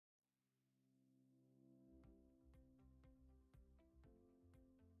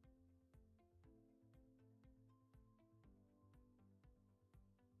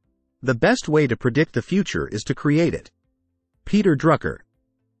The best way to predict the future is to create it. Peter Drucker.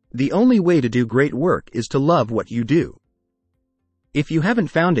 The only way to do great work is to love what you do. If you haven't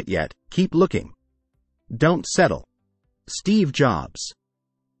found it yet, keep looking. Don't settle. Steve Jobs.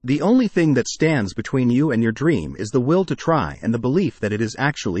 The only thing that stands between you and your dream is the will to try and the belief that it is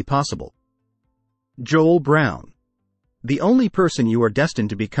actually possible. Joel Brown. The only person you are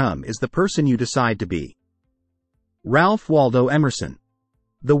destined to become is the person you decide to be. Ralph Waldo Emerson.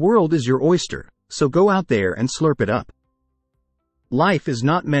 The world is your oyster, so go out there and slurp it up. Life is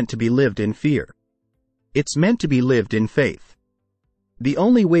not meant to be lived in fear. It's meant to be lived in faith. The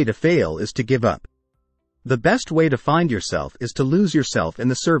only way to fail is to give up. The best way to find yourself is to lose yourself in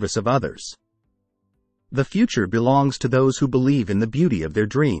the service of others. The future belongs to those who believe in the beauty of their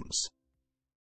dreams.